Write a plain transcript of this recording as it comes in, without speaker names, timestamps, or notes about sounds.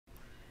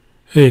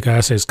Hey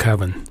guys, it's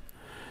Kevin.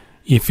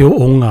 If you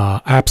own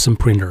a Epson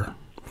printer,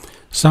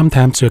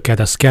 sometimes you get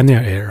a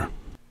scanner error.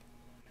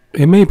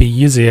 It may be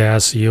easy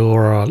as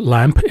your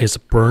lamp is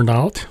burned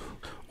out,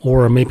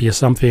 or maybe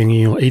something in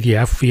your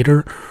ADF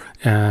feeder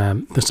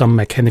and some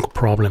mechanical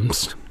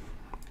problems.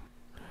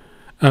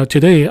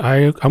 Today,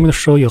 I'm going to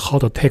show you how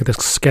to take the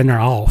scanner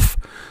off,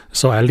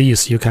 so at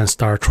least you can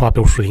start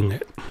troubleshooting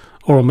it.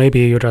 Or maybe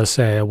you just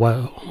say,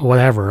 well,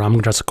 whatever,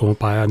 I'm just going to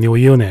buy a new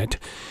unit.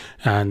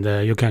 And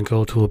you can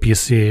go to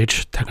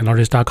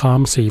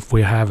bchtechnologies.com, see if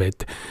we have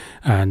it.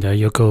 And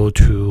you go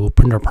to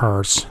printer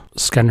parts,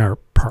 scanner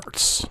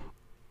parts.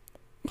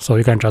 So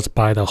you can just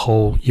buy the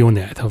whole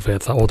unit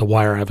with all the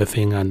wire,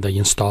 everything, and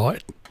install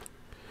it.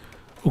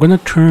 We're going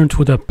to turn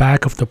to the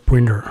back of the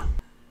printer.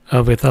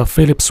 With a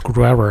Phillips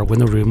screwdriver, we're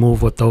going to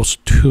remove those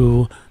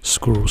two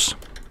screws.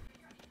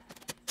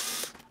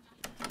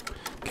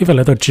 Give a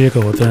little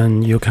jiggle,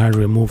 then you can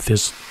remove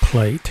this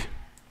plate.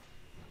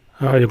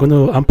 You're going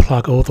to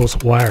unplug all those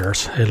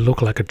wires. It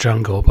looks like a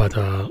jungle, but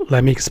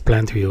let me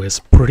explain to you. It's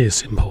pretty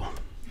simple.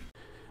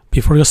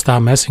 Before you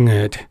start messing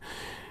it,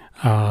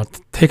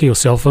 take your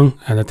cell phone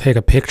and take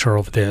a picture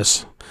of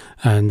this.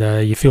 And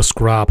if you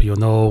screw up, you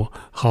know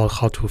how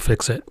to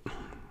fix it.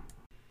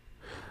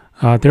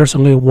 There's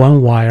only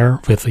one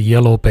wire with a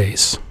yellow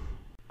base.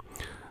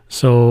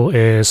 So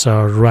it's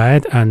a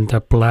red and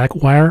a black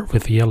wire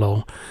with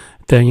yellow.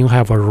 Then you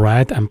have a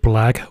red and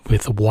black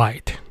with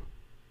white.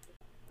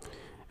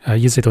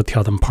 Easy to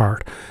tell them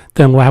apart.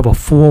 Then we have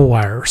 4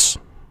 wires.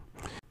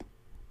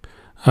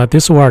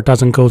 This wire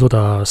doesn't go to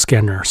the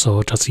scanner,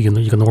 so just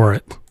ignore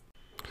it.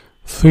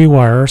 3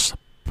 wires,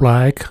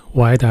 black,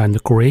 white,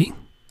 and gray.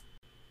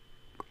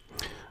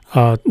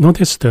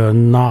 Notice the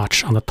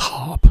notch on the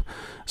top.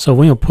 So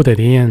when you put it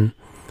in,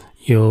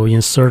 you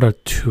insert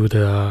it to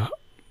the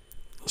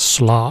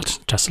slot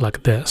just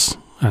like this,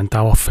 and that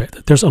will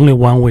fit. There's only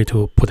one way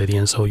to put it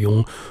in, so you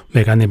won't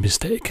make any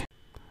mistake.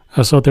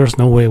 So there's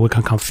no way we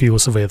can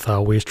confuse with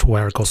which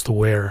wire goes to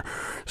where.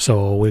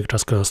 So we're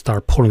just going to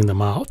start pulling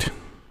them out.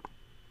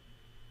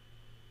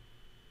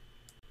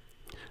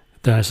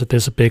 There's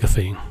this big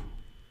thing.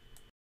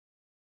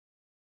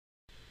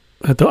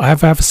 The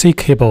FFC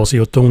cables,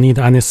 you don't need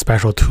any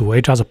special tool.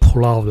 You just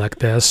pull out like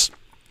this,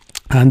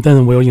 and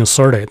then we'll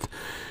insert it.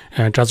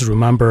 And just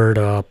remember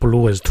the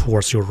blue is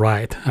towards your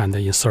right, and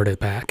then insert it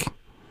back.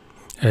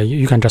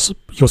 You can just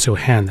use your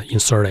hand,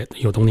 insert it.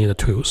 You don't need the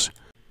tools.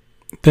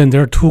 Then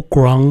there are 2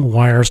 ground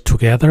wires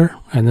together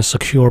and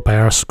secured by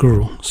a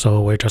screw.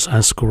 So we just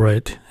unscrew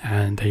it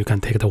and you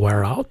can take the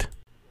wire out.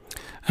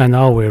 And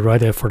now we're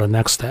ready for the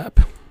next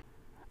step.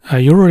 I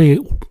usually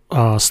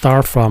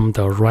start from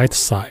the right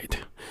side.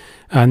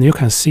 And you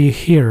can see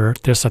here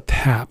there's a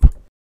tab.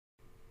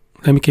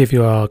 Let me give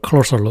you a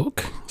closer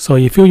look. So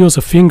if you use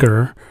a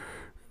finger,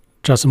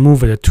 just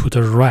move it to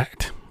the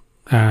right.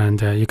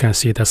 And you can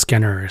see the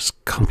scanner is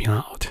coming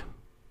out.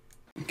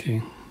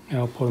 Okay.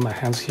 I'll put my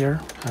hands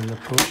here and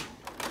push.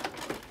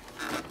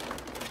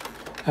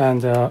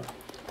 And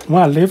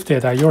when I lift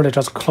it, I usually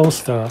just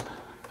close the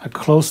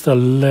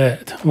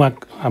lid. When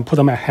I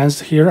put my hands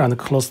here and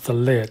close the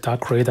lid, that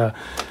create a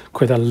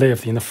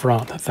lift in the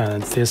front.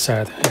 Then this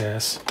side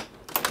is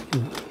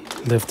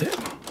lifted.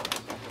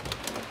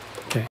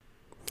 Okay.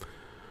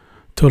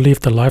 To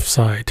lift the left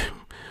side,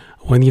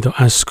 we need to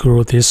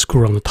unscrew this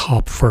screw on the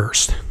top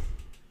first.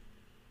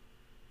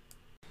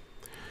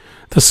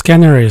 The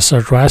scanner is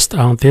rest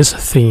on this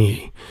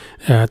thingy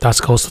that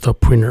goes to the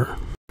printer.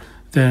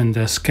 Then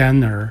the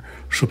scanner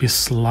should be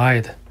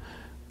slide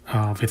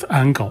with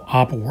angle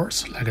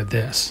upwards like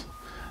this.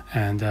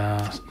 And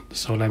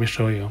so let me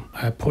show you.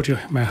 I put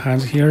my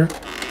hands here,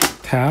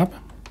 tab,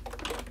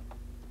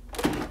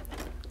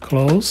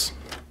 close.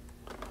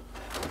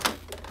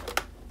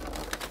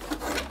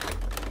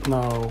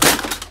 Now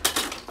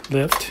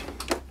lift.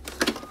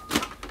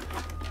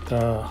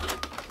 The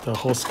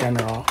whole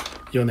scanner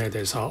unit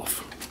is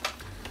off.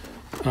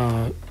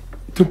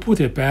 To put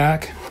it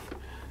back,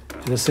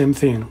 the same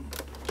thing.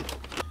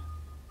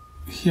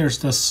 Here's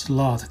the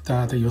slot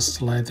that you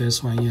slide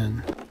this one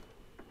in.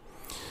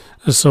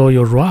 So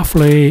you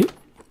roughly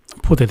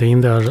put it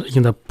in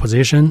the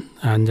position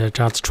and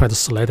just try to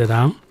slide it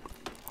down.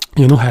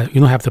 You don't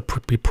have to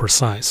be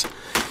precise.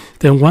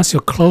 Then once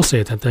you close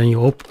it, then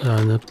you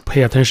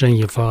pay attention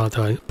if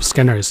the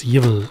scanner is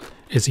even.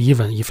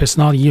 If it's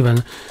not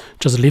even,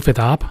 just lift it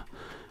up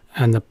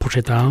and push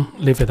it down,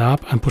 lift it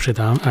up and push it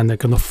down, and it's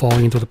going to fall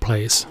into the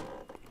place.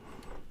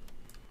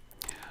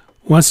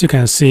 Once you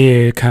can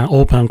see it can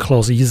open and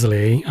close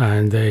easily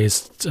and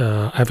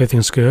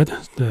everything's good,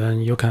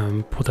 then you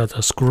can put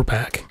the screw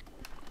back.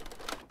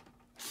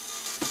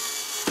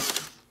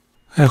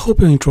 I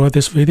hope you enjoyed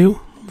this video.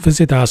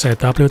 Visit us at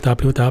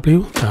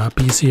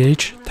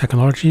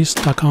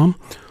www.bchtechnologies.com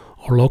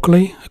or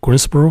locally,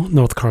 Greensboro,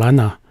 North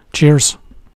Carolina. Cheers!